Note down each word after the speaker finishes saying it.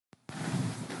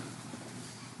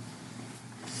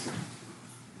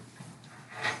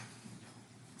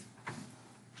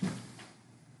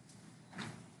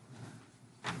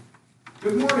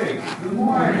Good morning. Good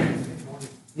morning.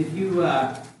 If you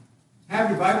have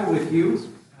your Bible with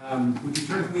you, would you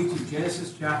turn with me to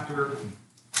Genesis chapter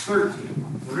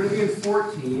 13? We're going to be in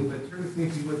 14, but turn with me,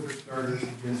 if you would, for starters, to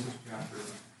Genesis chapter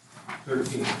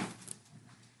 13.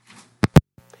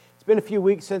 It's been a few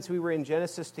weeks since we were in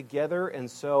Genesis together, and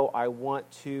so I want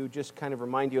to just kind of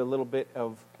remind you a little bit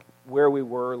of where we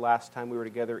were last time we were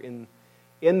together in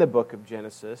the book of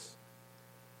Genesis.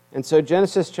 And so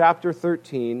Genesis chapter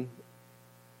 13,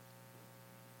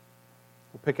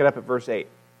 we'll pick it up at verse 8.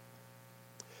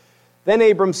 Then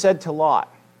Abram said to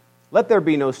Lot, "Let there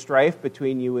be no strife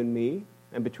between you and me,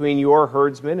 and between your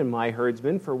herdsmen and my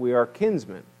herdsmen, for we are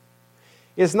kinsmen.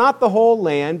 Is not the whole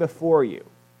land before you?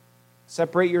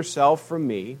 Separate yourself from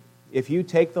me. If you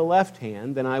take the left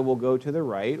hand, then I will go to the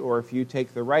right, or if you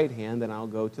take the right hand, then I'll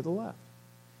go to the left."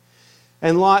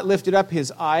 And Lot lifted up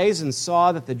his eyes and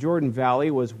saw that the Jordan Valley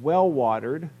was well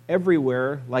watered,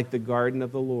 everywhere like the garden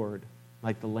of the Lord,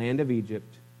 like the land of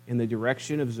Egypt, in the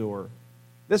direction of Zoar.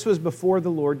 This was before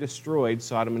the Lord destroyed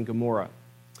Sodom and Gomorrah.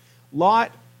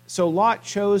 So Lot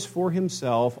chose for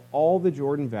himself all the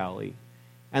Jordan Valley,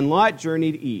 and Lot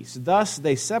journeyed east. Thus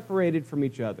they separated from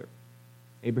each other.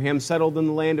 Abraham settled in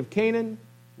the land of Canaan,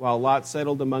 while Lot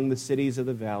settled among the cities of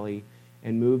the valley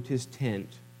and moved his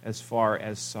tent as far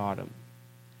as Sodom.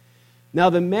 Now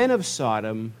the men of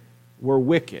Sodom were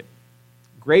wicked,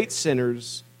 great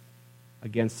sinners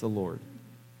against the Lord.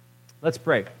 Let's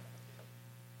pray.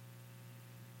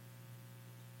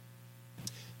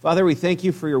 Father, we thank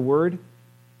you for your word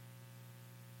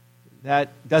that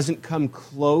doesn't come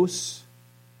close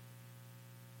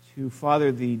to,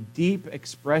 Father, the deep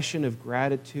expression of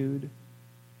gratitude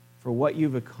for what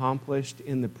you've accomplished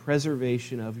in the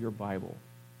preservation of your Bible.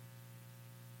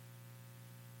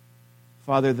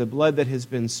 Father, the blood that has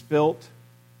been spilt,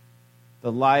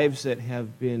 the lives that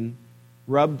have been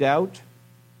rubbed out,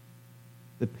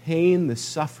 the pain, the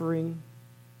suffering,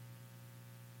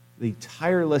 the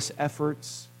tireless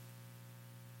efforts,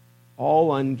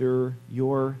 all under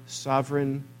your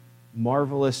sovereign,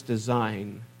 marvelous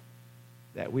design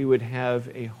that we would have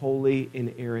a holy,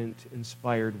 inerrant,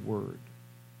 inspired word.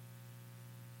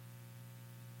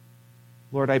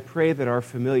 Lord, I pray that our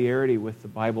familiarity with the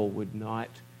Bible would not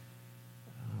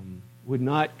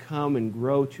come and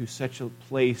grow to such a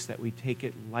place that we take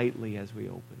it lightly as we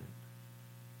open it.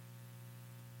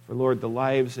 For Lord, the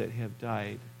lives that have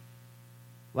died,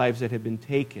 lives that have been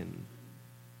taken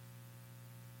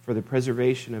for the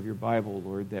preservation of your Bible,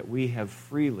 Lord, that we have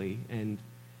freely and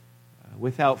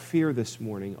without fear this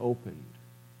morning opened.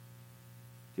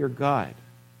 Dear God,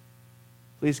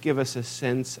 please give us a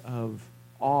sense of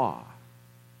awe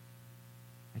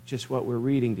at just what we're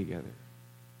reading together.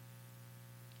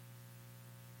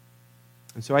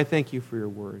 And so I thank you for your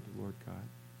word, Lord God.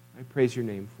 I praise your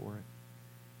name for it.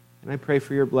 And I pray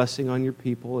for your blessing on your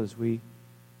people as we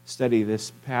study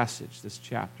this passage, this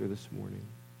chapter this morning.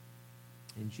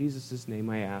 In Jesus'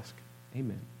 name I ask,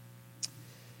 amen.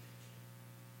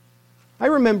 I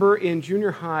remember in junior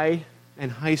high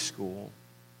and high school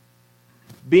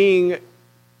being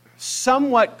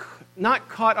somewhat, not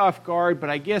caught off guard,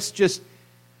 but I guess just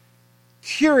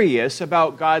curious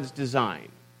about God's design.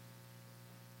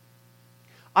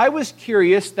 I was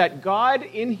curious that God,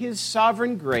 in his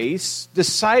sovereign grace,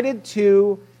 decided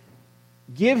to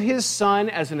give his Son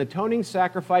as an atoning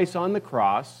sacrifice on the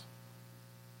cross,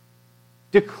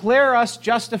 declare us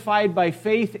justified by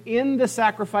faith in the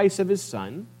sacrifice of his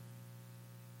Son,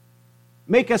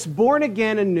 make us born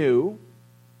again anew,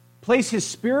 place his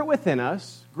Spirit within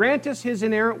us, grant us his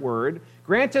inerrant word,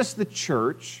 grant us the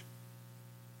church,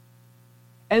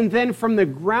 and then from the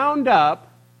ground up,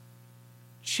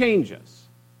 change us.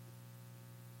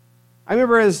 I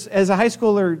remember as a high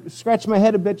schooler scratching my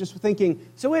head a bit just thinking,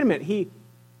 so wait a minute,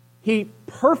 he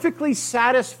perfectly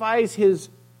satisfies his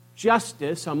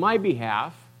justice on my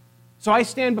behalf, so I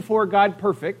stand before God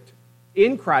perfect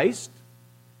in Christ,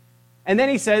 and then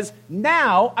he says,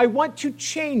 now I want to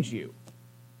change you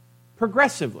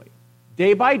progressively.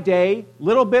 Day by day,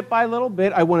 little bit by little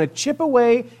bit, I want to chip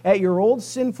away at your old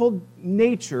sinful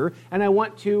nature, and I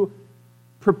want to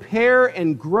prepare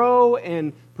and grow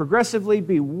and progressively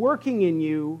be working in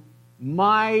you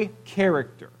my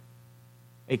character,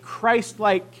 a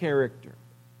Christ-like character.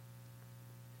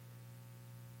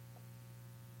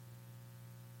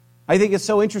 I think it's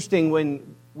so interesting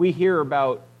when we hear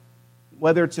about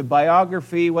whether it's a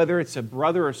biography, whether it's a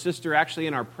brother or sister actually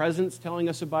in our presence telling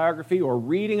us a biography, or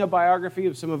reading a biography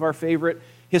of some of our favorite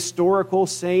historical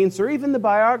saints, or even the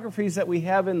biographies that we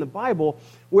have in the Bible,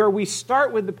 where we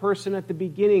start with the person at the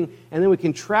beginning and then we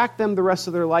can track them the rest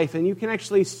of their life, and you can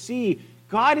actually see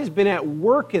God has been at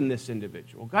work in this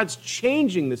individual. God's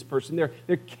changing this person.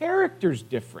 Their character's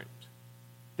different.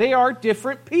 They are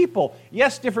different people.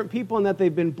 Yes, different people in that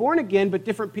they've been born again, but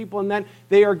different people in that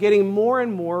they are getting more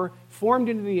and more formed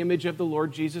into the image of the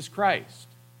Lord Jesus Christ.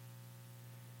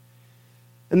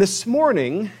 And this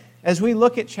morning, as we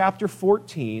look at chapter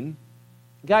 14,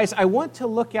 guys, I want to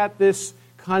look at this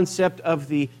concept of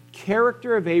the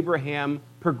character of Abraham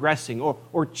progressing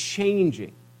or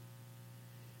changing.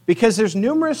 Because there's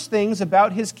numerous things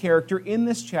about his character in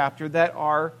this chapter that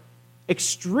are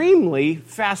extremely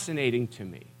fascinating to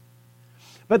me.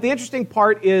 But the interesting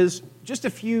part is, just a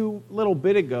few little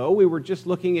bit ago, we were just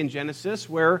looking in Genesis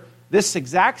where this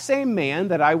exact same man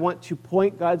that I want to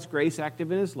point God's grace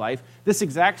active in his life, this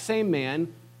exact same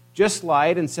man just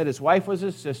lied and said his wife was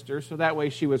his sister, so that way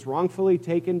she was wrongfully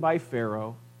taken by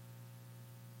Pharaoh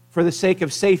for the sake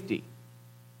of safety.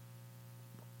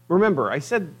 Remember, I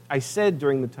said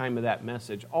during the time of that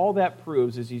message, all that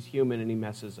proves is he's human and he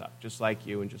messes up, just like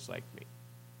you and just like me.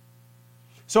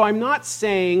 So I'm not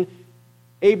saying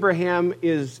Abraham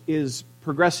is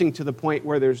progressing to the point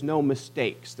where there's no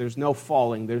mistakes, there's no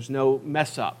falling, there's no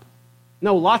mess up.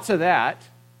 No, lots of that.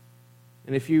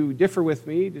 And if you differ with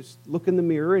me, just look in the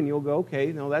mirror and you'll go,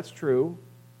 okay, no, that's true.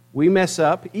 We mess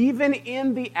up, even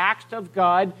in the act of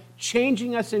God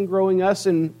changing us and growing us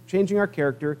and changing our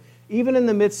character. Even in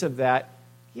the midst of that,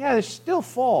 yeah, there's still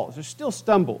falls, there's still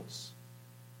stumbles.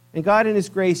 And God in his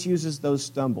grace uses those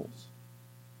stumbles.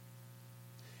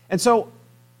 And so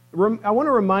I want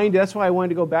to remind you, that's why I wanted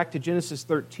to go back to Genesis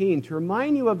 13, to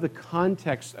remind you of the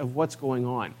context of what's going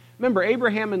on. Remember,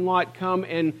 Abraham and Lot come,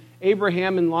 and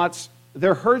Abraham and Lot's,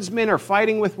 their herdsmen are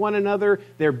fighting with one another,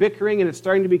 they're bickering, and it's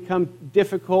starting to become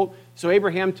difficult. So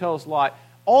Abraham tells Lot,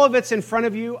 all of it's in front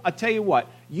of you, I'll tell you what,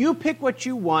 you pick what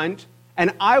you want,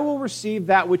 and I will receive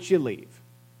that which you leave.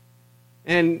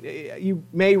 And you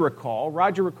may recall,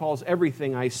 Roger recalls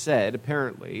everything I said,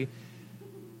 apparently.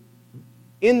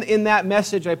 In that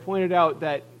message, I pointed out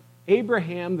that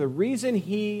Abraham, the reason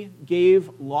he gave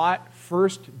Lot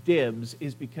first dibs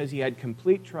is because he had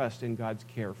complete trust in God's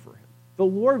care for him. The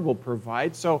Lord will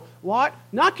provide. So, Lot,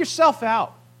 knock yourself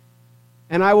out,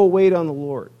 and I will wait on the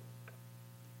Lord.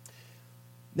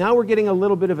 Now we're getting a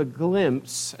little bit of a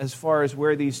glimpse as far as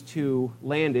where these two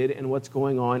landed and what's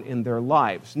going on in their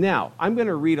lives. Now, I'm going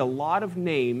to read a lot of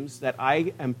names that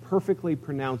I am perfectly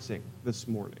pronouncing this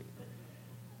morning.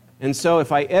 And so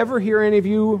if I ever hear any of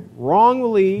you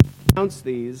wrongly pronounce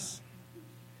these,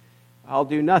 I'll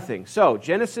do nothing. So,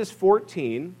 Genesis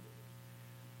 14,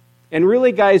 and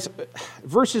really, guys,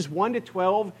 verses 1 to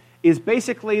 12 is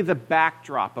basically the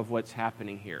backdrop of what's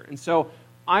happening here. And so,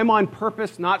 I'm on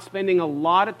purpose not spending a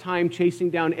lot of time chasing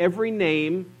down every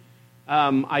name.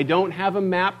 I don't have a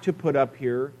map to put up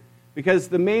here because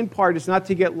the main part is not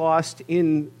to get lost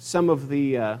in some of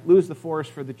the lose the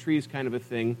forest for the trees kind of a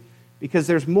thing, because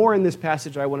there's more in this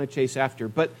passage I want to chase after.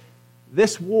 But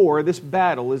this war, this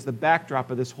battle, is the backdrop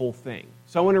of this whole thing.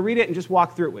 So I want to read it and just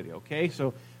walk through it with you, okay?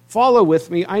 So follow with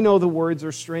me. I know the words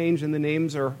are strange and the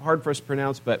names are hard for us to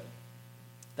pronounce, but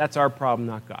that's our problem,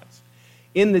 not God's.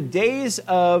 In the days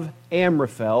of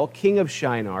Amraphel, king of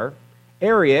Shinar,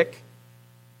 Aric,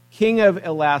 king of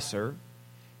Elasar,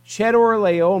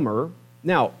 Chedorlaomer.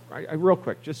 Now, real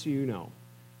quick, just so you know,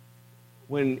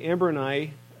 when Amber and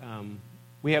I,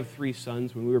 we have 3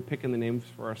 sons, when we were picking the names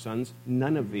for our sons,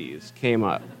 none of these came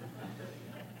up.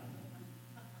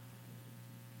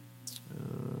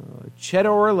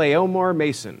 Chedorlaomer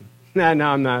Mason. No,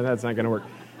 I'm not. That's not going to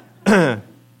work.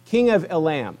 King of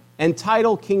Elam. And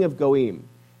Tidal, king of Goim.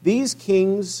 These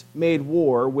kings made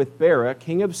war with Bera,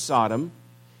 king of Sodom,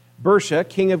 Bersha,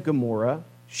 king of Gomorrah,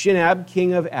 Shinab,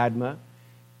 king of Admah,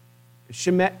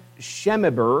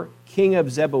 Shemeber, king of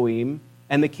Zeboim,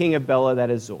 and the king of Bela, that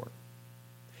is Zor.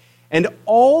 And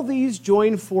all these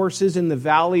joined forces in the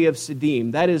valley of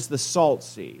Siddim, that is the Salt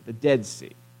Sea, the Dead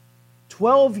Sea.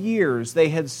 12 years they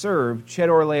had served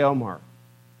Chedorlaomer,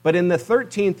 but in the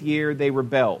 13th year they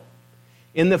rebelled.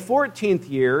 In the 14th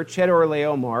year,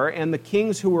 Chedorlaomer and the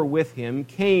kings who were with him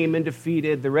came and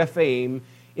defeated the Rephaim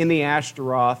in the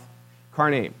Ashtaroth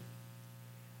Karnaim,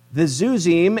 the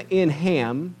Zuzim in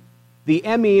Ham, the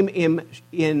Emim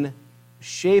in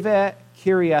Sheva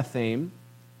Kiriathaim,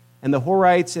 and the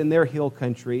Horites in their hill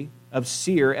country of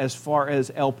Seir as far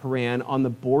as El Paran on the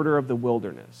border of the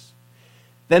wilderness.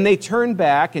 Then they turned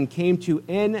back and came to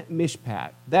En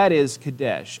Mishpat, that is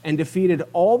Kadesh, and defeated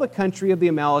all the country of the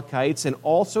Amalekites and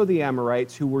also the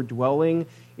Amorites who were dwelling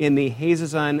in the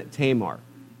Hazazon Tamar.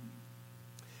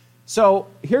 So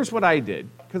here's what I did,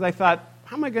 because I thought,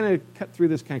 how am I going to cut through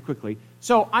this kind of quickly?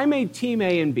 So I made team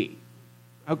A and B,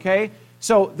 okay?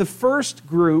 So the first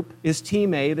group is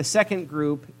Team A. The second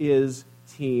group is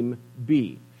Team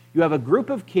B. You have a group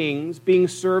of kings being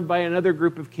served by another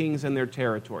group of kings in their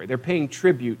territory. They're paying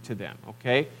tribute to them,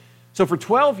 okay? So for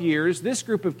 12 years, this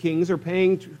group of kings are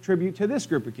paying tribute to this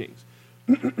group of kings.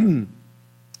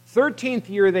 13th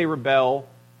year, they rebel.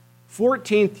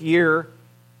 14th year,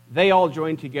 they all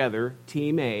join together,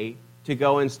 Team A, to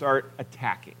go and start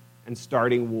attacking and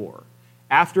starting war.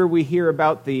 After we hear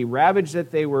about the ravage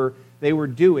that they were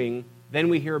doing, then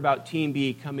we hear about Team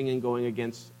B coming and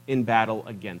going in battle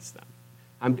against them.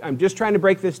 I'm just trying to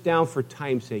break this down for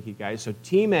time's sake, you guys. So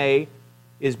Team A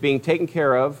is being taken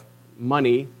care of,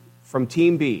 money, from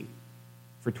Team B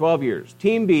for 12 years.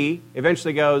 Team B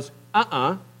eventually goes,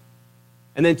 and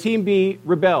then Team B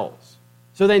rebels.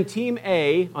 So then Team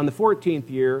A, on the 14th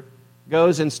year,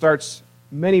 goes and starts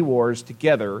many wars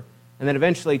together, and then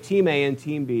eventually Team A and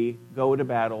Team B go into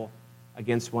battle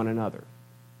against one another.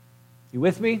 You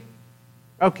with me?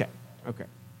 Okay.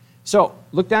 So,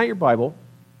 look down at your Bible.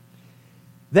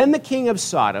 Then the king of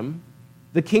Sodom,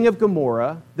 the king of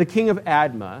Gomorrah, the king of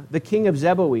Admah, the king of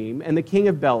Zeboim, and the king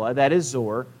of Bela, that is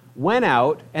Zor, went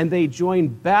out, and they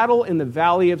joined battle in the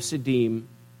valley of Siddim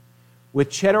with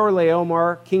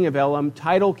Chedorlaomer, king of Elam,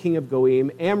 Tidal, king of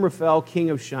Goim, Amraphel, king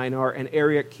of Shinar, and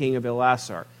Ariok, king of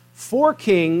Elasar. 4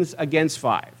 kings against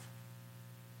 5.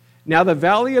 Now the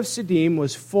valley of Siddim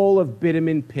was full of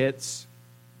bitumen pits,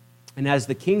 and as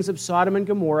the kings of Sodom and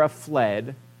Gomorrah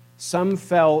fled, some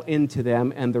fell into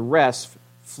them, and the rest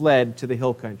fled to the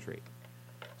hill country.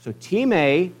 So Team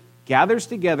A gathers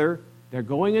together. They're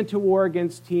going into war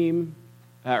against Team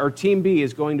B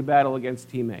is going to battle against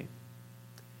Team A.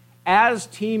 As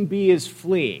Team B is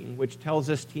fleeing, which tells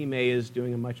us Team A is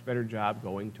doing a much better job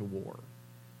going to war,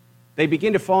 they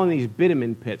begin to fall in these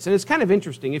bitumen pits. And it's kind of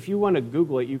interesting. If you want to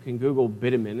Google it, you can Google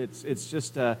bitumen. It's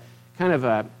just an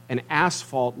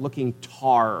asphalt-looking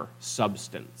tar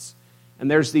substance. And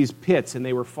there's these pits, and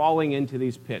they were falling into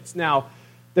these pits. Now,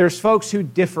 there's folks who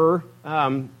differ.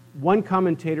 One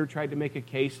commentator tried to make a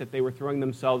case that they were throwing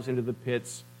themselves into the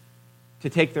pits to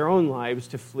take their own lives,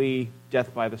 to flee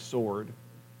death by the sword.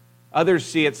 Others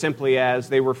see it simply as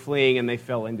they were fleeing and they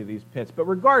fell into these pits. But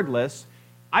regardless,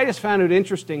 I just found it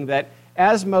interesting that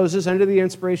as Moses, under the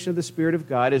inspiration of the Spirit of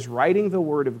God, is writing the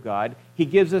Word of God, he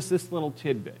gives us this little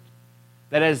tidbit,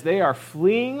 that as they are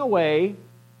fleeing away,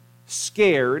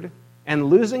 scared, and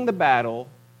losing the battle,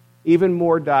 even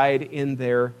more died in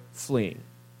their fleeing.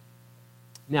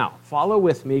 Now, follow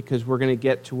with me, because we're going to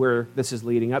get to where this is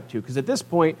leading up to. Because at this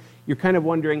point, you're kind of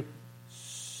wondering,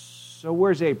 so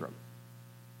where's Abram?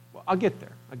 Well, I'll get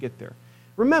there.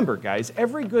 Remember, guys,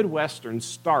 every good Western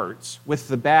starts with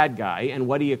the bad guy and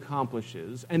what he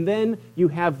accomplishes, and then you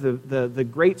have the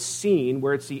great scene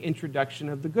where it's the introduction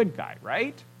of the good guy,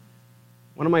 right?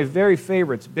 One of my very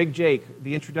favorites, Big Jake,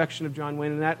 the introduction of John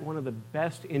Wayne, and that one of the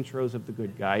best intros of the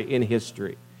good guy in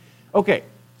history. Okay,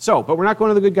 so, but we're not going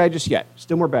to the good guy just yet.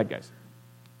 Still more bad guys.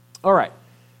 All right.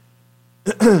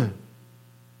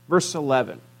 Verse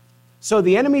 11. So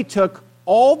the enemy took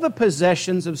all the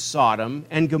possessions of Sodom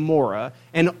and Gomorrah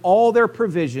and all their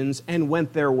provisions and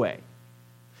went their way.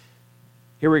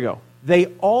 Here we go. They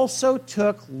also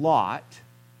took Lot,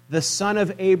 the son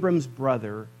of Abram's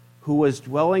brother, who was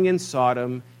dwelling in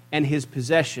Sodom, and his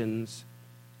possessions,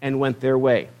 and went their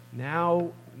way.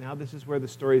 Now this is where the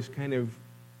story is kind of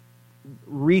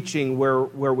reaching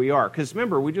where we are. Because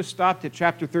remember, we just stopped at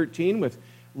chapter 13 with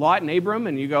Lot and Abram,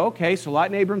 and you go, okay, so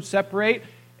Lot and Abram separate.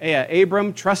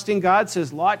 Abram, trusting God,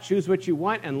 says, Lot, choose what you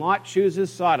want, and Lot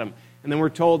chooses Sodom. And then we're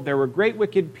told there were great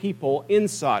wicked people in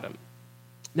Sodom.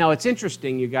 Now, it's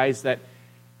interesting, you guys, that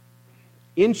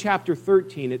in chapter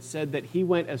 13, it said that he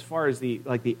went as far as the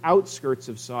outskirts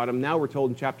of Sodom. Now we're told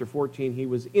in chapter 14 he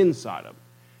was in Sodom.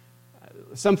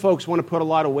 Some folks want to put a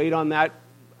lot of weight on that.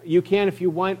 You can if you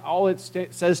want. All it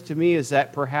says to me is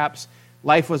that perhaps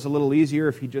life was a little easier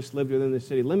if he just lived within the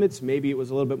city limits. Maybe it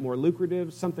was a little bit more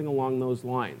lucrative, something along those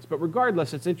lines. But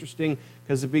regardless, it's interesting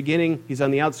because at the beginning, he's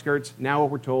on the outskirts. Now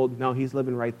what we're told, no, he's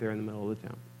living right there in the middle of the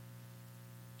town.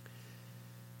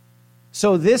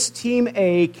 So this Team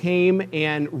A came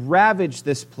and ravaged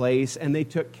this place, and they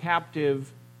took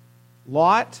captive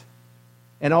Lot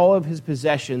and all of his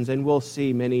possessions, and we'll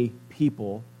see many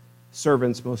people,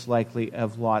 servants most likely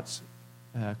of Lot's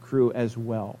crew as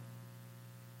well.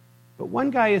 But one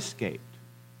guy escaped.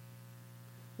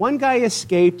 One guy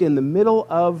escaped in the middle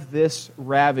of this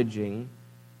ravaging.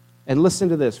 And listen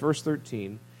to this, verse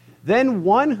 13. Then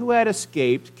one who had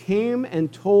escaped came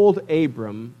and told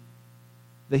Abram,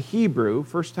 the Hebrew,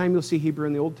 first time you'll see Hebrew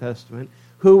in the Old Testament,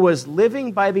 who was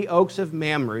living by the oaks of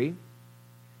Mamre,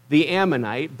 the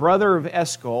Ammonite, brother of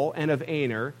Eshcol and of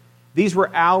Aner. These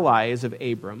were allies of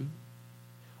Abram.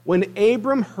 When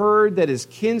Abram heard that his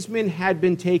kinsmen had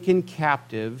been taken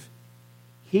captive,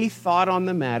 he thought on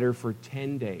the matter for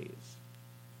 10 days.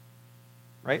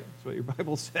 Right? That's what your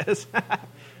Bible says.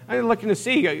 I'm looking to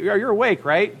see. You're awake,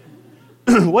 right?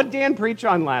 What did Dan preach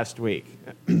on last week?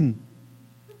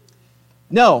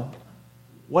 No.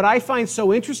 What I find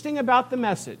so interesting about the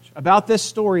message, about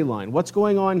this storyline, what's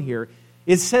going on here,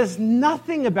 it says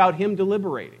nothing about him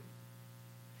deliberating.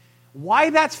 Why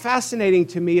that's fascinating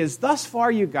to me is thus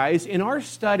far, you guys, in our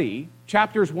study,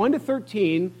 chapters 1 to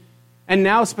 13, and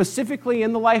now specifically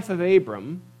in the life of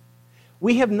Abram,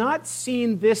 we have not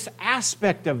seen this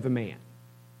aspect of the man.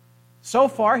 So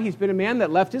far, he's been a man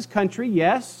that left his country,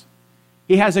 yes.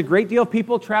 He has a great deal of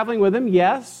people traveling with him,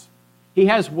 yes. He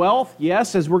has wealth,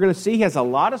 yes. As we're going to see, he has a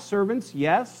lot of servants,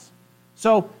 yes.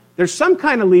 So there's some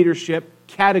kind of leadership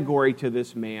category to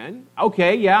this man.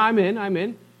 Okay, yeah, I'm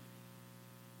in.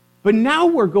 But now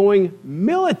we're going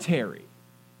military.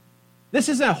 This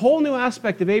is a whole new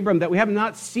aspect of Abram that we have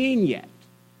not seen yet.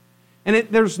 And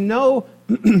there's no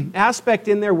aspect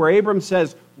in there where Abram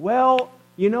says, well,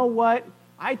 you know what?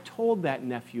 I told that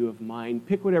nephew of mine,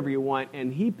 pick whatever you want,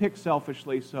 and he picked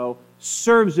selfishly, so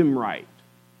serves him right.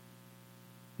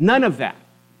 None of that.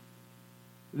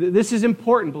 This is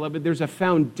important, beloved. There's a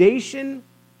foundation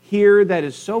here that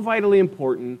is so vitally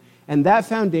important, and that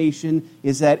foundation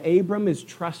is that Abram is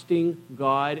trusting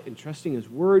God and trusting His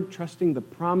Word, trusting the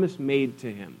promise made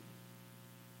to him.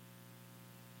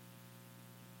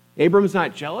 Abram's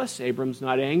not jealous. Abram's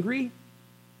not angry.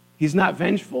 He's not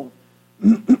vengeful.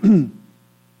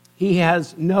 He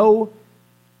has no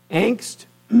angst.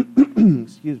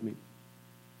 Excuse me.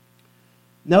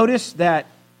 Notice that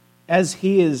as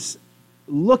he is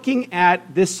looking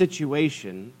at this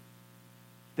situation,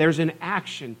 there's an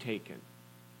action taken,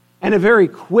 and a very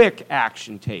quick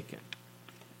action taken.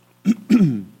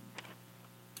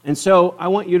 And so I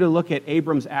want you to look at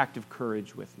Abram's act of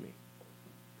courage with me.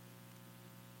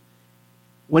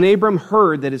 When Abram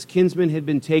heard that his kinsmen had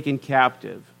been taken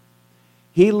captive,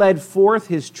 he led forth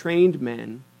his trained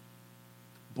men,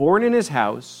 born in his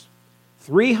house,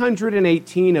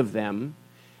 318 of them,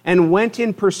 and went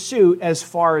in pursuit as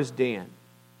far as Dan.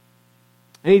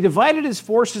 And he divided his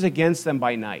forces against them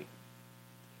by night,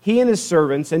 he and his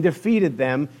servants, and defeated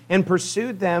them and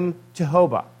pursued them to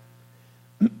Hobah,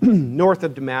 north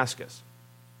of Damascus.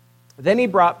 Then he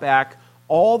brought back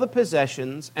all the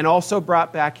possessions and also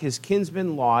brought back his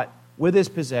kinsman Lot with his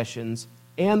possessions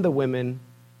and the women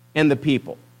and the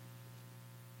people.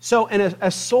 So a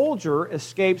soldier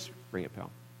escapes. Bring it, pal.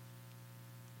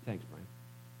 Thanks, Brian.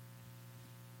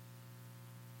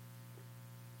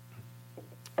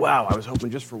 Wow, I was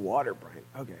hoping just for water, Brian.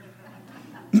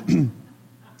 Okay.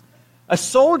 A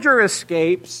soldier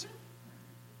escapes,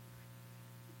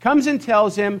 comes and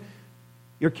tells him,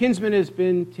 your kinsman has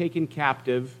been taken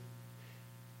captive.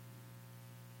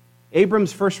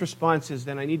 Abram's first response is,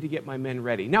 then I need to get my men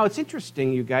ready. Now, it's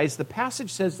interesting, you guys. The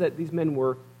passage says that these men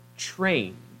were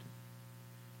trained.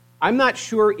 I'm not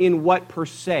sure in what per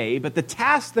se, but the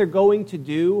task they're going to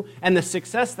do and the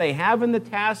success they have in the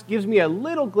task gives me a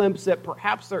little glimpse that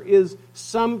perhaps there is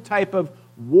some type of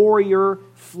warrior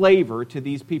flavor to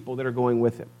these people that are going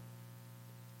with him.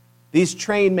 These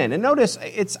trained men. And notice,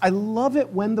 I love it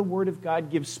when the Word of God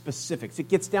gives specifics. It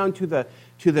gets down to the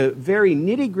very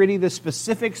nitty-gritty, the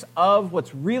specifics of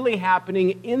what's really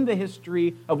happening in the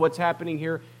history of what's happening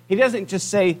here. He doesn't just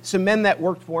say some men that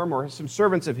worked for him or some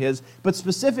servants of his, but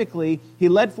specifically, he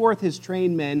led forth his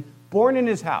trained men born in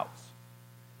his house.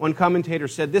 One commentator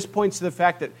said this points to the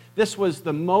fact that this was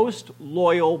the most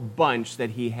loyal bunch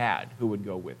that he had who would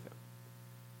go with him.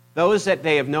 Those that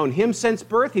they have known him since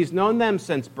birth, he's known them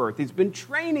since birth. He's been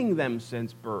training them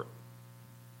since birth.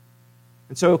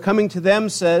 And so coming to them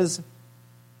says,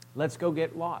 let's go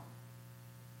get Lot.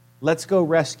 Let's go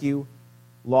rescue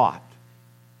Lot.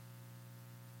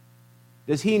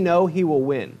 Does he know he will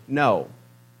win? No.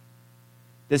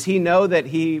 Does he know that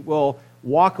he will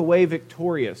walk away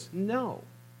victorious? No.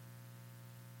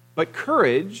 But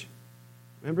courage,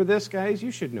 remember this, guys?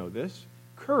 You should know this.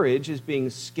 Courage is being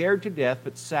scared to death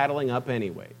but saddling up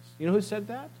anyways. You know who said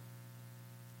that?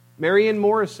 Marion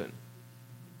Morrison.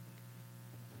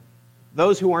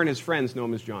 Those who aren't his friends know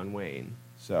him as John Wayne.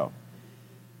 So,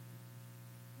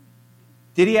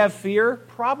 did he have fear?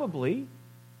 Probably.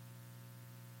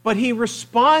 But he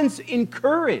responds in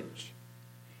courage.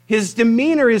 His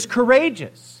demeanor is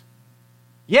courageous.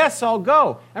 Yes, I'll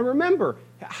go. And remember,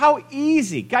 how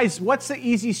easy. Guys, what's the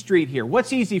easy street here?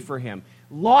 What's easy for him?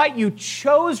 Lot, you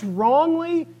chose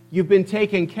wrongly. You've been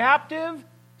taken captive.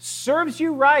 serves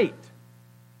you right.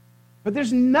 But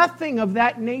there's nothing of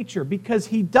that nature because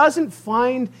he doesn't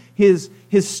find his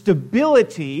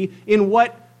stability in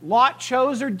what Lot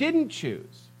chose or didn't choose.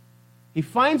 He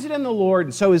finds it in the Lord,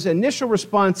 and so his initial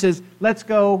response is, let's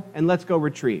go and let's go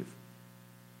retrieve.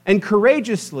 And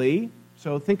courageously,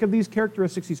 so think of these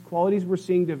characteristics, these qualities we're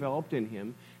seeing developed in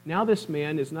him. Now this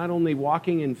man is not only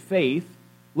walking in faith,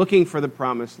 looking for the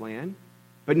promised land,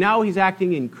 but now he's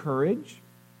acting in courage.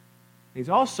 He's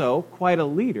also quite a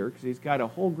leader because he's got a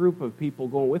whole group of people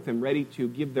going with him ready to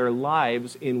give their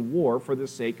lives in war for the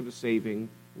sake of saving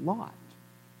Lot.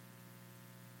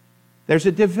 There's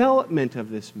a development of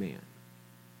this man.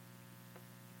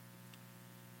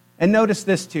 And notice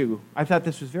this too. I thought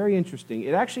this was very interesting.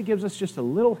 It actually gives us just a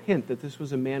little hint that this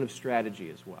was a man of strategy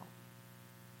as well.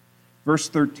 Verse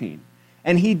 13.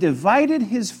 And he divided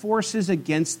his forces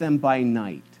against them by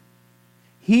night,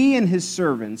 he and his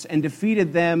servants, and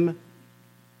defeated them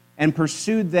and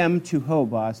pursued them to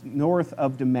Hobah, north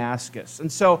of Damascus.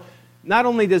 And so, not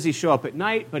only does he show up at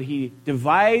night, but he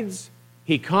divides,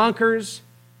 he conquers,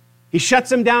 he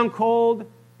shuts them down cold,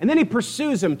 and then he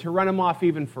pursues them to run them off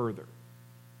even further.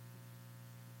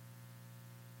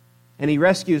 And he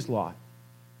rescues Lot.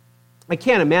 I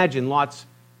can't imagine Lot's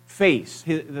face,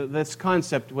 this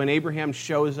concept when Abraham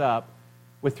shows up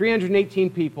with 318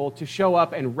 people to show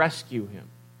up and rescue him.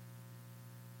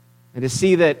 And to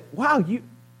see that, wow,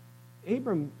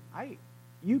 Abram,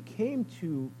 you came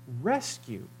to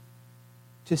rescue,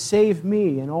 to save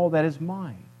me and all that is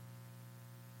mine.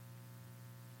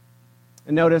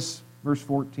 And notice verse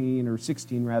 14, or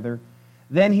 16 rather,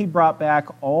 then he brought back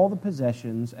all the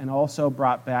possessions and also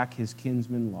brought back his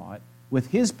kinsman Lot with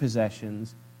his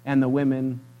possessions and the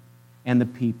women and the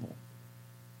people.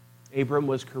 Abram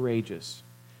was courageous.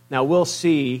 Now we'll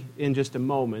see in just a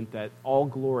moment that all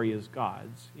glory is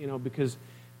God's, because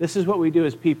this is what we do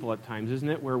as people at times, isn't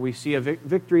it? Where we see a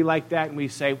victory like that and we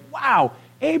say, wow,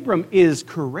 Abram is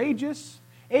courageous.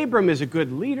 Abram is a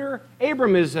good leader.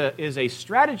 Abram is a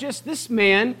strategist. This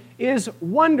man is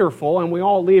wonderful. And we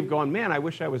all leave going, man, I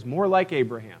wish I was more like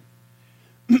Abraham.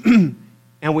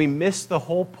 And we miss the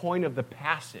whole point of the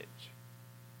passage.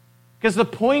 Because the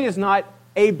point is not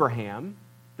Abraham.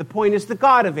 The point is the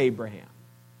God of Abraham.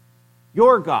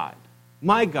 Your God,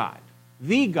 my God,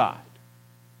 the God.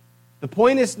 The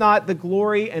point is not the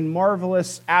glory and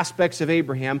marvelous aspects of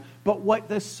Abraham, but what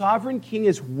the sovereign king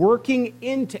is working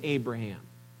into Abraham.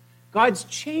 God's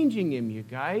changing him, you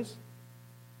guys.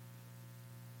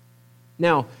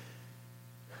 Now,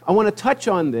 I want to touch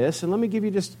on this, and let me give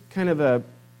you just kind of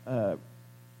a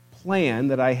plan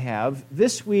that I have.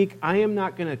 This week, I am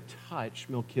not going to touch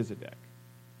Melchizedek.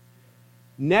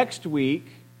 Next week,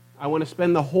 I want to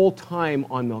spend the whole time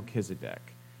on Melchizedek.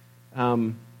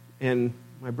 And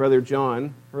my brother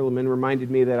John Hurleman reminded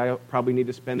me that I probably need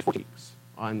to spend 4 weeks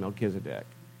on Melchizedek.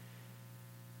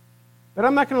 But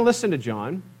I'm not going to listen to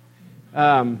John.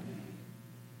 But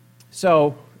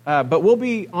we'll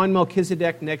be on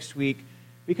Melchizedek next week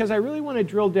because I really want to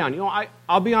drill down.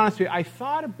 I'll be honest with you, I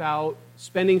thought about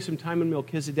spending some time on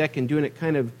Melchizedek and doing it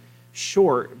kind of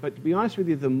short, but to be honest with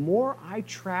you, the more I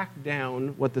track down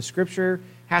what the Scripture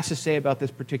has to say about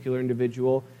this particular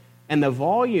individual and the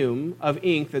volume of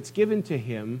ink that's given to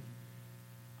him,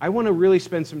 I want to really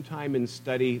spend some time and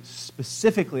study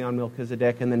specifically on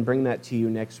Melchizedek and then bring that to you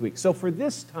next week. So for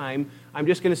this time, I'm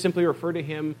just going to simply refer to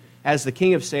him as the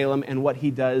King of Salem and what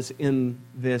he does in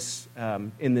this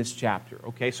chapter.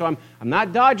 Okay, so I'm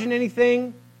not dodging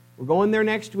anything. We're going there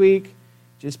next week.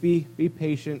 Just be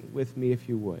patient with me if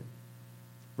you would.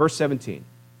 Verse 17.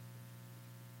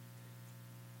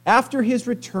 After his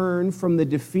return from the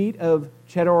defeat of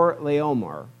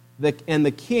Chedorlaomer and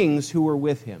the kings who were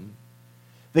with him,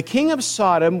 the king of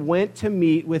Sodom went to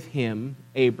meet with him,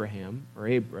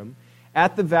 Abram,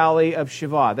 at the valley of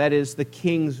Shavah, that is, the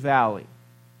king's valley.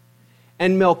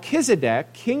 And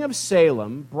Melchizedek, king of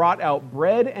Salem, brought out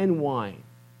bread and wine.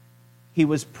 He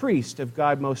was priest of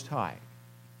God Most High.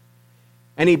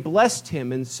 And he blessed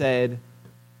him and said,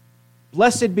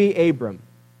 Blessed be Abram,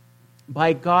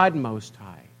 by God Most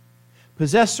High,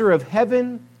 possessor of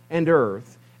heaven and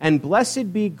earth, and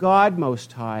blessed be God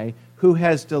Most High, who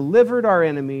has delivered our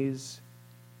enemies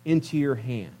into your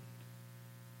hand.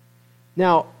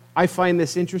 Now, I find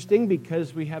this interesting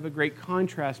because we have a great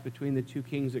contrast between the two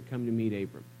kings that come to meet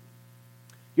Abram.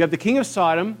 You have the king of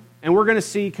Sodom, and we're going to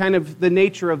see kind of the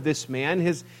nature of this man.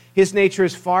 His nature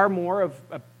is far more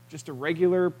of just a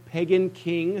regular pagan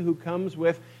king who comes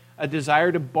with a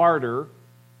desire to barter.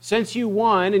 Since you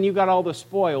won and you got all the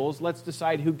spoils, let's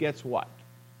decide who gets what.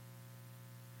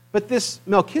 But this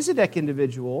Melchizedek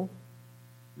individual,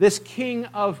 this king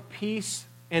of peace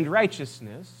and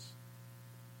righteousness,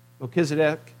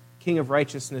 Melchizedek, king of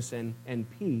righteousness and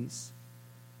peace,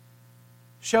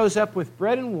 shows up with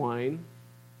bread and wine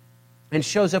and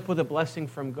shows up with a blessing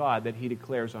from God that he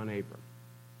declares on Abram.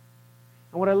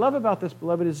 And what I love about this,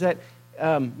 beloved, is that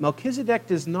Melchizedek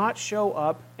does not show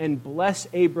up and bless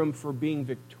Abram for being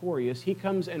victorious. He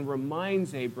comes and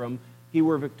reminds Abram he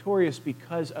were victorious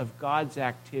because of God's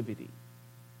activity.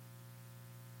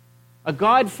 A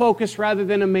God focus rather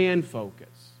than a man focus.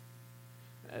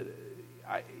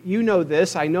 You know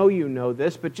this, I know you know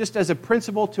this, but just as a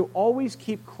principle to always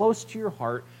keep close to your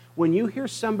heart, when you hear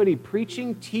somebody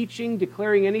preaching, teaching,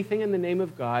 declaring anything in the name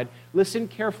of God, listen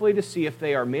carefully to see if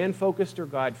they are man-focused or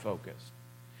God-focused.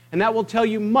 And that will tell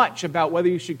you much about whether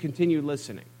you should continue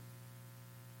listening.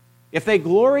 If they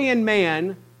glory in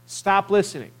man, stop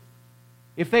listening.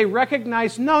 If they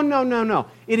recognize, no,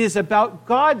 it is about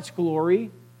God's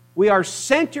glory, we are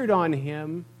centered on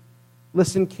Him,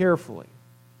 listen carefully.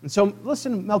 And so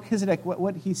listen to Melchizedek,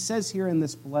 what he says here in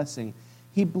this blessing.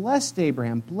 He blessed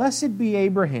Abraham. Blessed be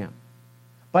Abraham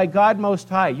by God Most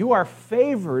High. You are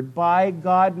favored by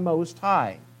God Most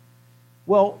High.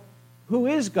 Well, who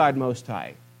is God Most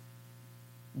High?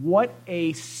 What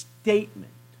a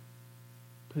statement.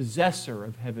 Possessor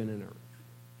of heaven and earth.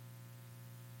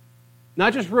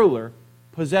 Not just ruler,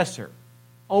 possessor,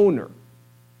 owner.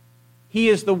 He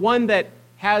is the one that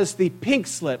has the pink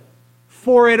slip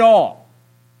for it all.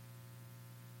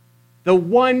 The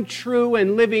one true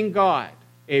and living God,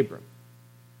 Abram.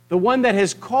 The one that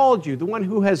has called you, the one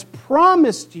who has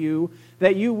promised you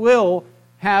that you will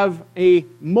have a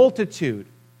multitude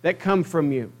that come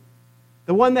from you.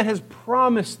 The one that has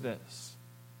promised this.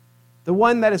 The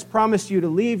one that has promised you to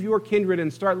leave your kindred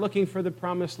and start looking for the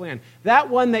promised land. That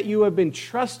one that you have been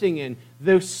trusting in,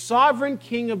 the sovereign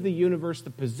King of the universe, the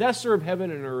possessor of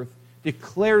heaven and earth,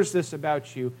 declares this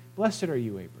about you. Blessed are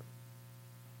you, Abram.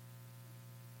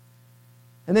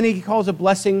 And then he calls a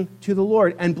blessing to the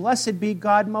Lord. And blessed be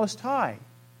God Most High,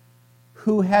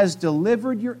 who has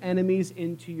delivered your enemies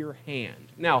into your hand.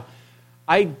 Now,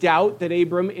 I doubt that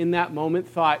Abram in that moment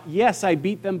thought, yes, I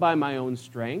beat them by my own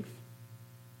strength.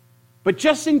 But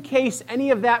just in case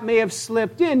any of that may have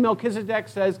slipped in, Melchizedek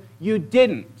says, you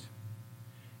didn't.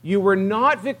 You were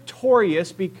not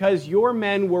victorious because your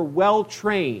men were well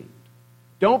trained.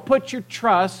 Don't put your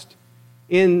trust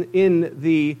in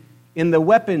the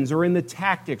weapons or in the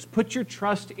tactics. Put your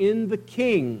trust in the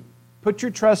King. Put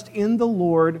your trust in the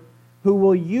Lord, who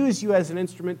will use you as an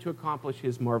instrument to accomplish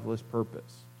His marvelous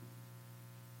purpose.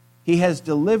 He has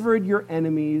delivered your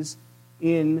enemies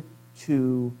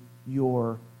into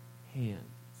your hands.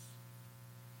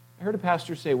 I heard a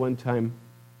pastor say one time,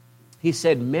 he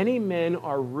said, many men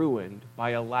are ruined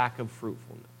by a lack of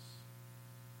fruitfulness,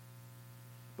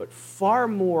 but far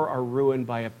more are ruined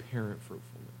by apparent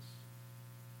fruitfulness.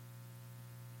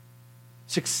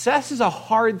 Success is a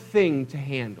hard thing to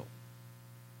handle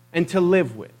and to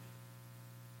live with.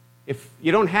 If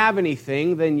you don't have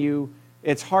anything, then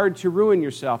it's hard to ruin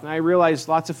yourself. And I realize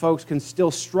lots of folks can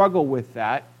still struggle with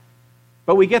that.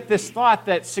 But we get this thought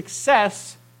that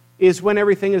success is when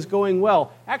everything is going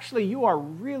well. Actually, you are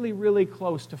really, really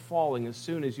close to falling as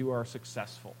soon as you are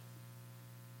successful.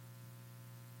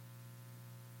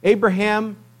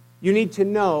 Abraham, you need to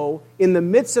know, in the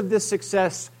midst of this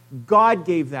success, God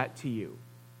gave that to you.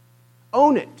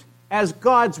 Own it as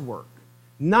God's work,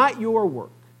 not your work.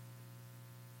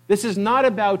 This is not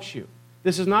about you.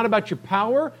 This is not about your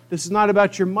power. This is not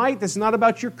about your might. This is not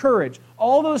about your courage.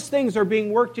 All those things are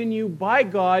being worked in you by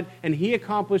God, and He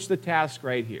accomplished the task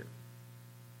right here.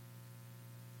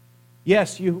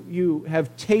 Yes, you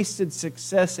have tasted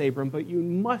success, Abram, but you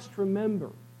must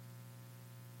remember,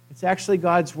 it's actually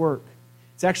God's work.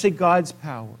 It's actually God's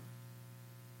power.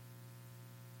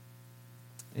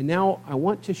 And now I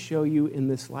want to show you in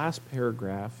this last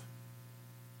paragraph,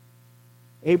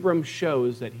 Abram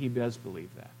shows that he does believe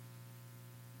that.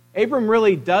 Abram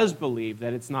really does believe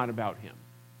that it's not about him.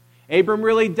 Abram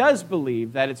really does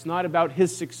believe that it's not about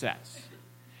his success.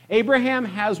 Abraham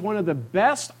has one of the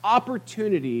best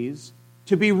opportunities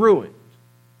to be ruined.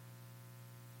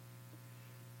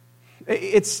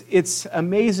 It's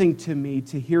amazing to me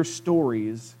to hear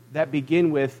stories that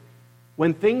begin with,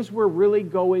 when things were really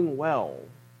going well,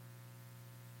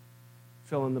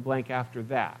 fill in the blank after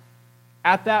that.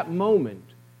 At that moment,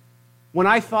 when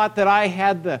I thought that I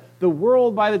had the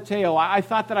world by the tail, I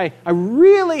thought that I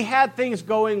really had things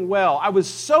going well. I was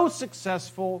so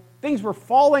successful. Things were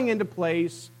falling into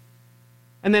place.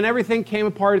 And then everything came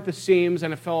apart at the seams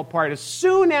and it fell apart. As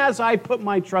soon as I put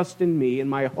my trust in me and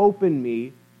my hope in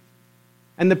me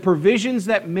and the provisions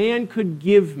that man could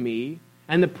give me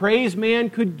and the praise man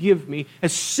could give me,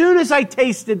 as soon as I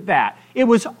tasted that, it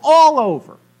was all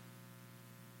over.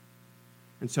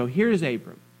 And so here's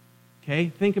Abram. Okay,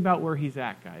 think about where he's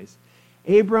at, guys.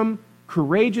 Abram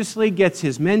courageously gets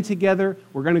his men together.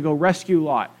 We're going to go rescue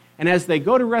Lot. And as they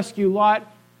go to rescue Lot,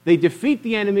 they defeat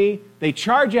the enemy. They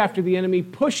charge after the enemy,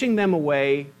 pushing them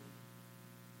away.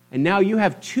 And now you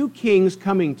have two kings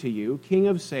coming to you, king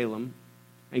of Salem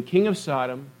and king of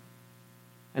Sodom.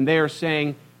 And they are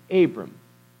saying, Abram,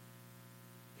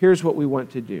 here's what we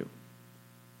want to do.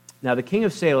 Now, the king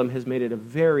of Salem has made it a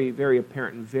very, very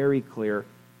apparent and very clear,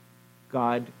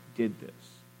 God did this.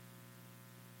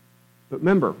 But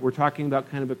remember, we're talking about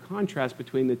kind of a contrast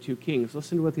between the two kings.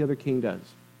 Listen to what the other king does.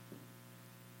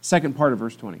 Second part of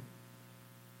verse 20.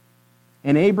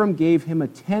 And Abram gave him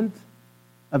 1/10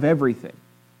 of everything.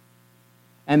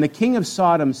 And the king of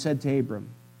Sodom said to Abram,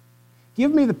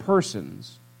 give me the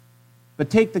persons, but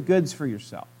take the goods for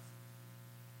yourself.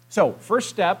 So, first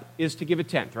step is to give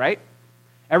 1/10, right?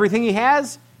 Everything he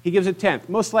has, he gives 1/10,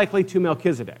 most likely to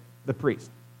Melchizedek, the priest.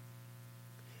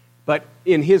 But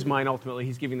in his mind, ultimately,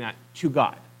 he's giving that to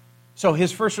God. So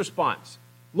his first response,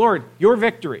 Lord, your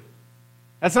victory.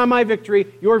 That's not my victory,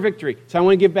 your victory. So I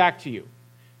want to give back to you.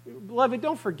 Beloved,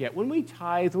 don't forget, when we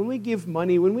tithe, when we give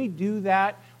money, when we do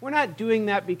that, we're not doing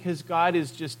that because God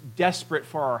is just desperate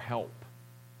for our help.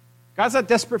 God's not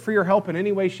desperate for your help in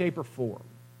any way, shape, or form.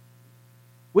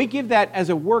 We give that as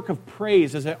a work of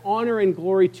praise, as an honor and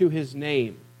glory to his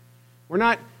name. We're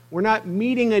not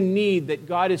meeting a need that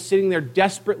God is sitting there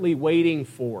desperately waiting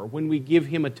for when we give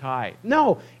him a tithe.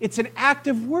 No, it's an act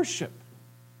of worship.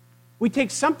 We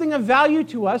take something of value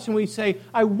to us and we say,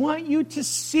 I want you to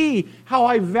see how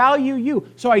I value you.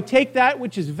 So I take that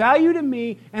which is value to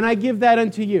me and I give that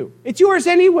unto you. It's yours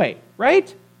anyway,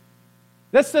 right?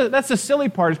 That's the silly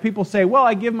part is people say, well,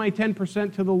 I give my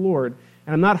 10% to the Lord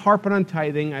and I'm not harping on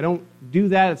tithing. I don't do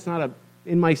that. It's not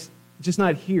just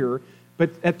not here.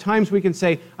 But at times we can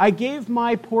say, I gave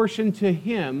my portion to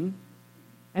him,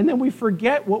 and then we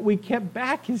forget what we kept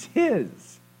back is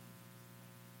his.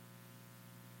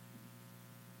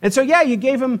 And so, yeah, you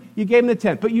gave him the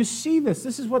 10th. But you see this.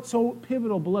 This is what's so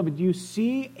pivotal, beloved. You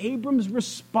see Abram's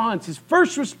response, his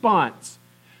first response.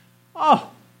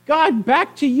 Oh, God,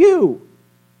 back to you.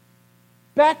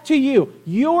 Back to you.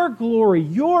 Your glory,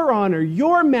 your honor,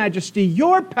 your majesty,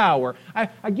 your power.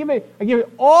 I give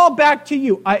it all back to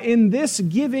you. In this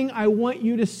giving, I want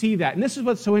you to see that. And this is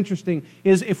what's so interesting,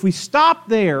 is if we stop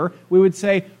there, we would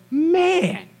say,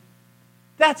 man,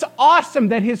 that's awesome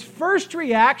that his first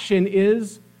reaction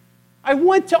is, I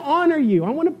want to honor you. I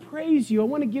want to praise you. I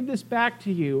want to give this back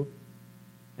to you.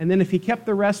 And then if he kept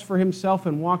the rest for himself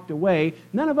and walked away,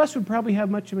 none of us would probably have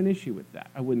much of an issue with that,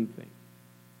 I wouldn't think.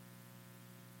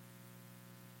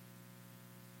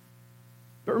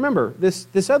 But remember,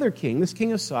 this other king, this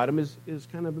king of Sodom, is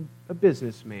kind of a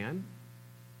businessman.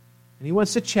 And he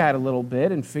wants to chat a little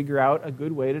bit and figure out a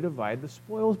good way to divide the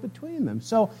spoils between them.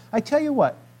 So I tell you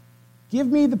what, give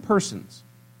me the persons,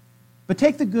 but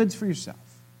take the goods for yourself.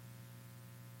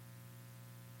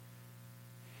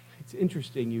 It's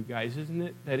interesting, you guys, isn't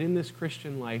it, that in this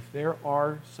Christian life, there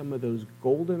are some of those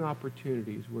golden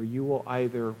opportunities where you will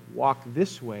either walk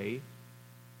this way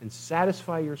and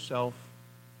satisfy yourself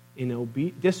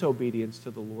in disobedience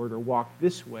to the Lord, or walk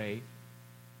this way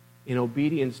in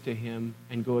obedience to him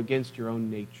and go against your own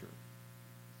nature.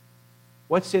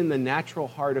 What's in the natural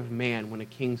heart of man when a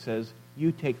king says,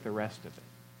 you take the rest of it?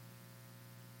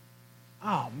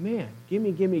 Oh man,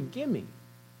 gimme, gimme, gimme.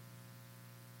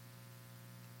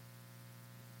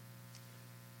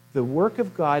 The work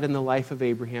of God in the life of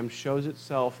Abraham shows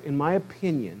itself, in my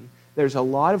opinion. There's a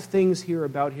lot of things here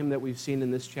about him that we've seen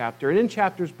in this chapter and in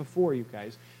chapters before, you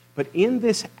guys. But in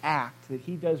this act that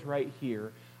he does right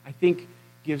here, I think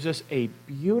gives us a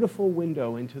beautiful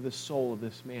window into the soul of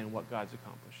this man, what God's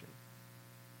accomplishing.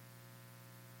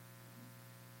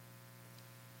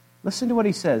 Listen to what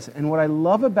he says. And what I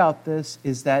love about this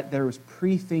is that there was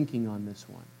pre-thinking on this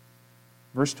one.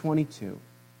 Verse 22.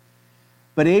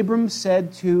 But Abram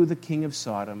said to the king of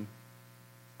Sodom,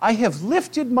 I have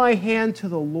lifted my hand to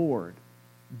the Lord,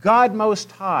 God Most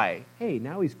High. Hey,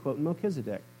 now he's quoting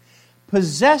Melchizedek.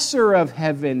 Possessor of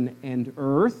heaven and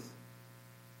earth.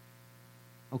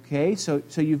 Okay, so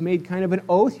you've made kind of an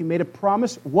oath, you made a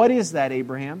promise. What is that,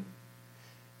 Abraham?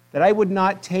 That I would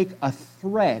not take a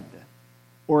thread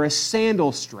or a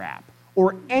sandal strap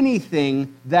or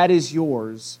anything that is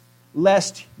yours,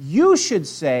 lest you should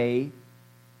say,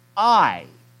 I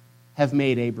have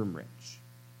made Abram rich.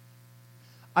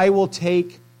 I will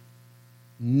take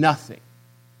nothing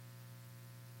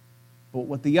but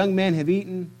what the young men have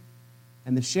eaten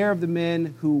and the share of the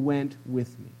men who went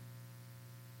with me.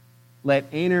 Let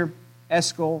Aner,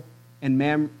 Eshcol, and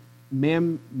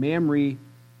Mamre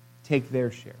take their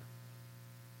share.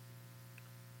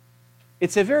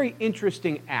 It's a very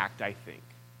interesting act, I think,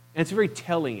 and it's a very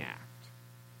telling act,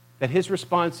 that his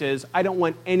response is, I don't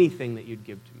want anything that you'd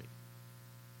give to me.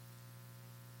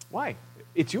 Why?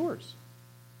 It's yours.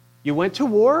 You went to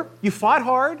war, you fought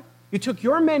hard, you took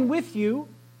your men with you,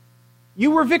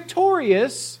 you were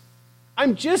victorious.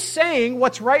 I'm just saying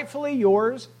what's rightfully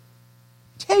yours,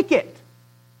 take it.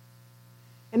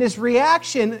 And his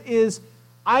reaction is,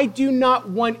 I do not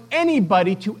want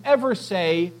anybody to ever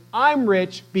say, I'm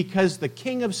rich because the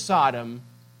king of Sodom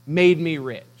made me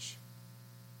rich.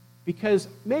 Because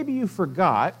maybe you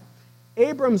forgot,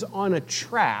 Abram's on a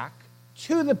track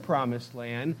to the promised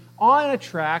land, on a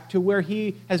track to where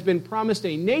he has been promised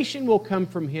a nation will come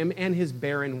from him and his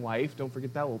barren wife. Don't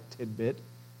forget that little tidbit.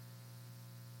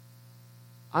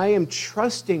 I am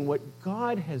trusting what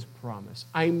God has promised.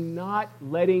 I'm not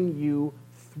letting you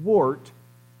thwart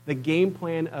the game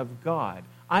plan of God.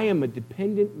 I am a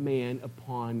dependent man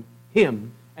upon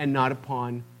him and not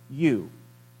upon you.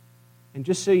 And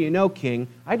just so you know, King,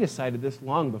 I decided this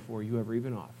long before you ever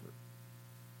even offered.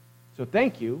 So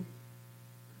thank you,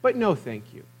 but no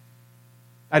thank you.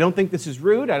 I don't think this is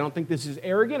rude. I don't think this is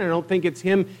arrogant. I don't think it's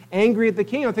him angry at the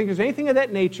king. I don't think there's anything of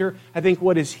that nature. I think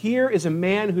what is here is a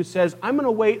man who says, I'm going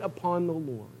to wait upon the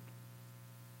Lord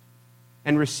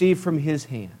and receive from his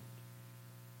hand.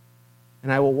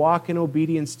 And I will walk in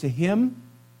obedience to him,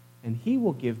 and he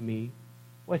will give me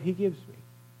what he gives me.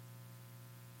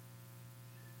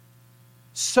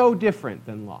 So different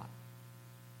than Lot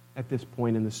at this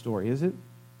point in the story, is it?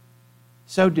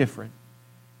 So different.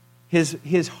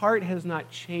 His heart has not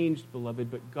changed,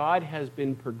 beloved, but God has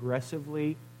been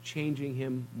progressively changing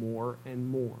him more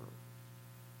and more.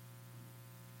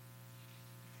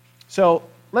 So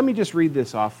let me just read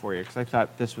this off for you, because I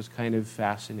thought this was kind of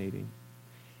fascinating.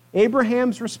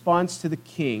 Abraham's response to the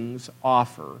king's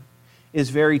offer is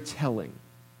very telling.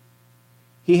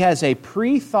 He has a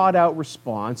pre-thought-out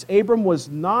response. Abram was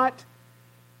not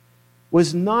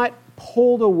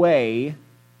pulled away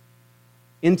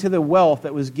into the wealth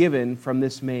that was given from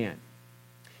this man.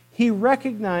 He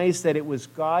recognized that it was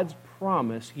God's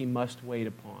promise he must wait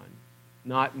upon,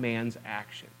 not man's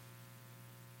action.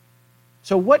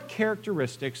 So what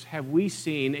characteristics have we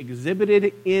seen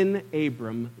exhibited in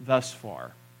Abram thus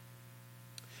far?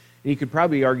 And you could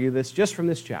probably argue this just from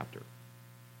this chapter.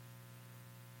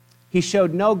 He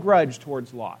showed no grudge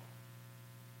towards Lot.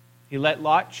 He let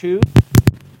Lot choose.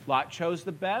 Lot chose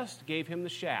the best, gave him the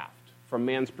shaft from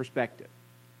man's perspective.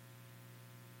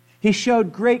 He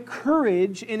showed great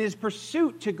courage in his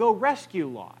pursuit to go rescue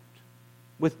Lot,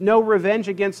 with no revenge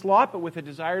against Lot, but with a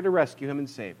desire to rescue him and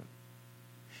save him.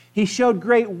 He showed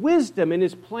great wisdom in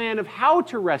his plan of how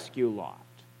to rescue Lot.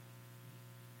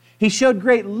 He showed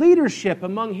great leadership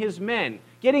among his men,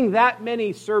 getting that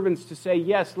many servants to say,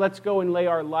 yes, let's go and lay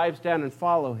our lives down and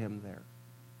follow him there.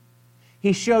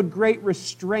 He showed great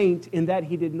restraint in that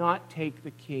he did not take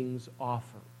the king's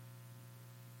offer.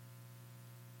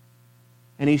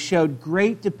 And he showed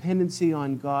great dependency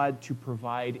on God to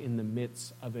provide in the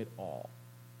midst of it all.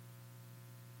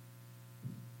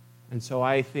 And so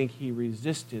I think he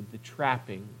resisted the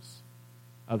trappings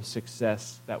of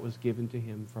success that was given to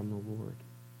him from the Lord.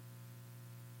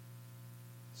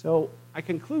 So I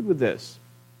conclude with this,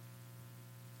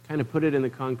 kind of put it in the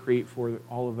concrete for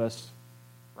all of us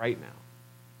right now.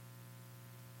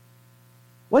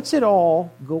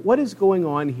 What is going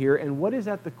on here, and what is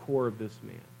at the core of this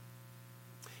man?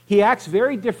 He acts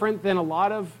very different than a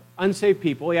lot of unsaved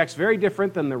people. He acts very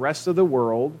different than the rest of the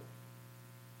world.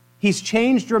 He's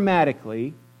changed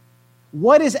dramatically.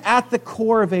 What is at the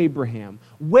core of Abraham?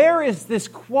 Where is this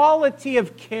quality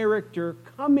of character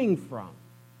coming from?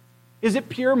 Is it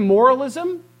pure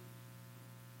moralism?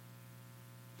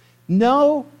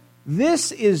 No,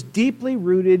 this is deeply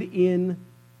rooted in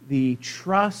the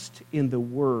trust in the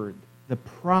Word, the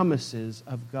promises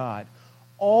of God.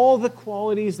 All the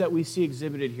qualities that we see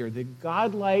exhibited here, the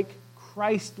godlike,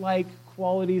 Christ-like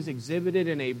qualities exhibited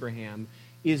in Abraham,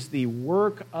 is the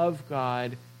work of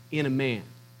God in a man.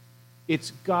 It's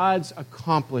God's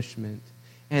accomplishment,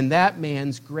 and that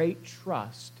man's great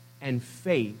trust and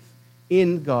faith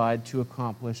in God to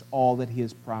accomplish all that he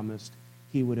has promised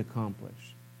he would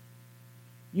accomplish.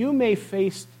 You may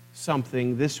face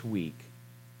something this week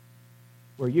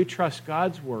where you trust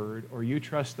God's word or you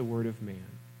trust the word of man.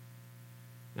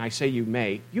 And I say you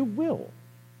may, you will.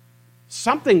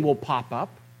 Something will pop up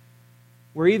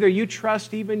where either you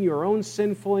trust even your own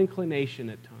sinful inclination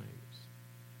at times,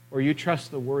 or you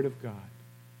trust the Word of God.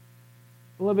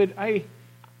 Beloved,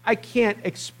 I can't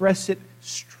express it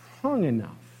strong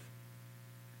enough.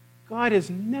 God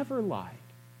has never lied.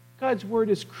 God's word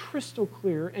is crystal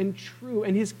clear and true,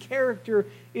 and his character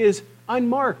is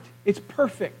unmarked. It's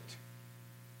perfect.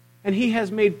 And he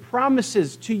has made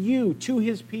promises to you, to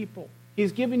his people.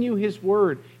 He's given you his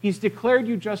word. He's declared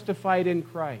you justified in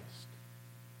Christ.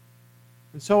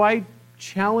 And so I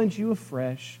challenge you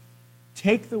afresh.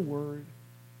 Take the word.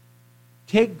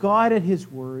 Take God at his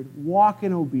word. Walk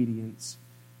in obedience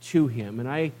to him. And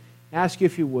I ask you,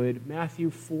 if you would, Matthew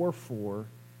 4:4,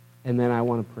 and then I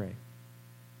want to pray.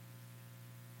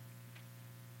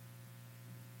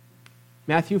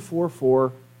 Matthew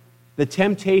 4:4, the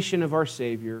temptation of our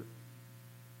Savior.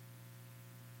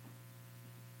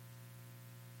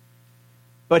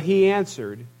 But he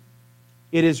answered,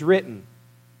 "It is written."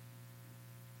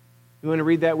 You want to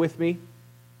read that with me?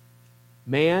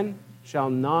 Man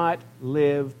shall not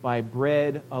live by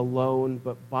bread alone,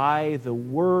 but by the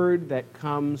word that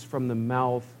comes from the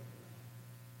mouth.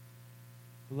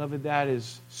 Beloved, that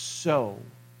is so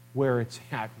where it's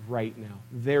at right now.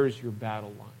 There's your battle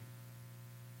line.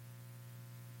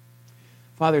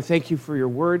 Father, thank you for your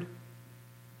word.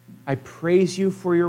 I praise you for your